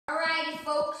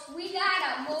folks, we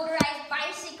got a motorized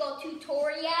bicycle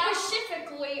tutorial.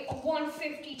 Specifically, a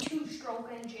 152-stroke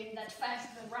engine that's faster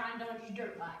than Ryan Dodge's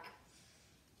dirt bike.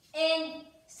 And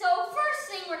so, first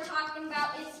thing we're talking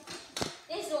about is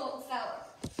this old fella.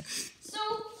 So,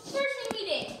 first thing we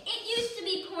did, it used to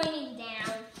be pointing down,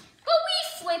 but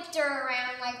we flipped her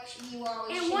around like you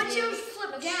always should. And once it was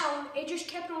flipped down, it just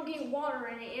kept on getting water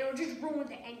in it, and it would just ruin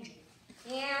the engine.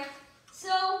 Yeah.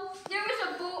 So, there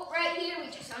was a bolt right here, we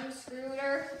just unscrewed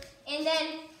her, and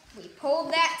then we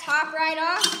pulled that top right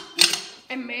off.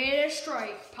 And made it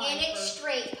straight pipe. And it's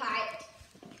straight piped.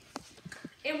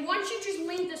 And once you just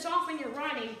leave this off and you're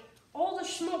riding, all the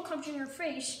smoke comes in your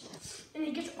face, and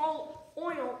it gets all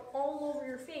oil all over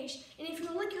your face. And if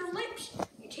you lick your lips,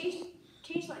 it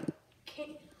tastes like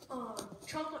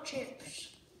chocolate chips.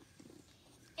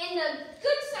 And the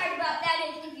good side about that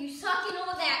is if you suck in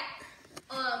all that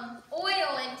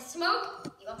oil and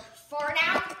smoke, you'll fart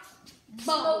out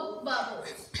smoke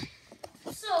bubbles.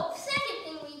 So, second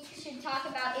thing we should talk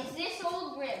about is this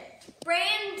old rim.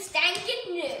 Brand stankin'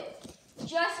 new.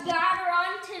 Just got her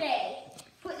on today.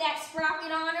 Put that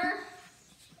sprocket on her.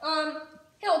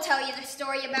 He'll tell you the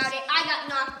story about it. I got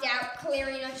knocked out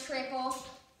clearing a triple.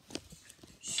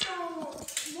 So,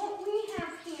 what we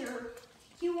have here,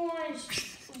 he was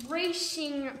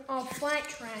racing a flat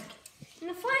track. And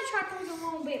the flat track was a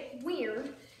little bit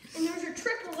weird. And there's a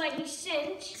triple that he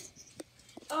sent.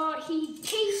 He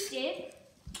chased it,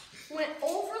 went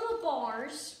over the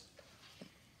bars,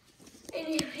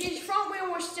 and his front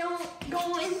wheel was still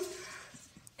going.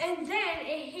 And then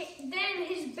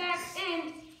his back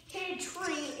end hit a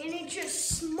tree, and it just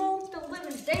smoked the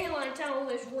living daylights out of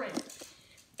this rim.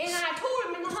 And I told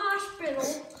him in the hospital,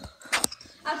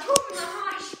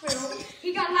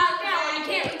 he got knocked out and he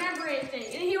can't remember anything.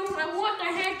 And he was like, what the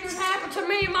heck just happened to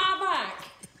me and my bike?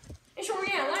 And so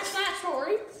yeah, that's that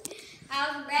story.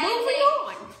 That was a bad Moving day.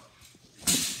 on.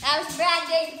 That was a bad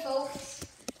day, folks.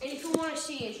 And if you want to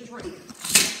see it, it's just right here.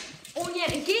 Oh yeah,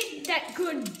 to get that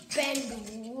good bend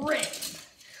grip.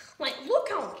 Like, look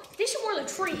how, this is where the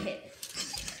tree hit.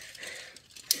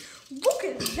 Look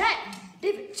at that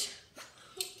divot.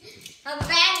 A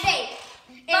bad day.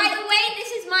 By the way,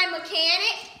 this is my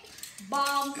mechanic,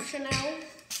 Bob Chanel.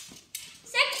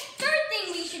 Third thing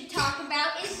we should talk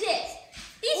about is this.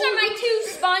 These are my two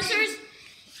sponsors,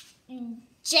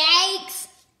 Jags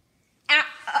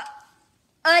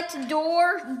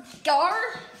Outdoor Gar,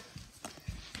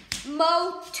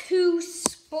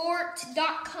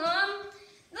 Mo2Sport.com.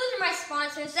 Those are my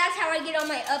sponsors. That's how I get all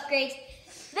my upgrades.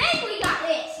 Then we got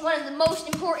this. One of the most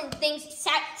important things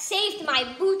saved my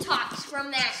buttocks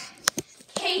from that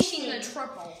casing The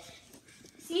triple.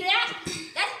 See that?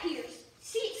 That's Pierce.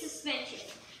 Seat suspension.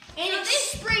 And And this,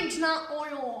 this spring's not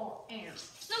oil or air.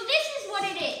 so this is what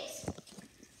it is.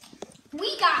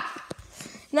 We got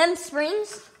them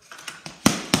springs.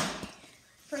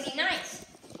 Pretty nice.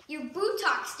 Your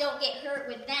buttocks don't get hurt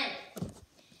with them.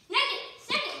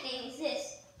 Second thing is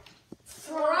this.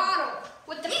 Throttle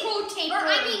with the Pro Taper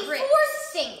grip.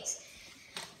 Fourth things.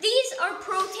 These are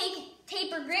Pro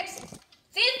Taper grips.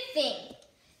 Fifth thing.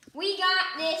 We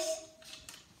got this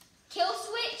kill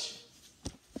switch.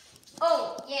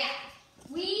 Oh yeah,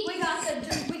 we got the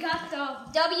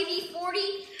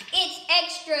WD-40. It's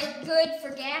extra good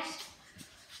for gas.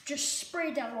 Just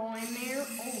spray that all in there.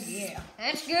 Oh yeah.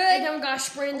 That's good. And then we gotta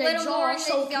spray the little more exhaust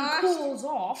so it exhaust. cools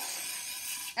off.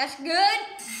 That's good.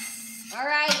 All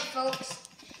right, folks.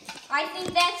 I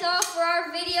think that's all for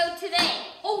our video today.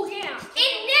 Oh yeah.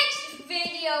 In next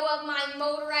video of my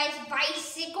motorized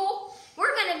bicycle,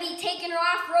 we're gonna be taking her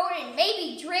off-road and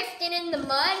maybe drifting in the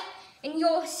mud, and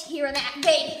you'll hear that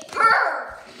baby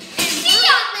purr. See you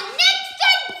on the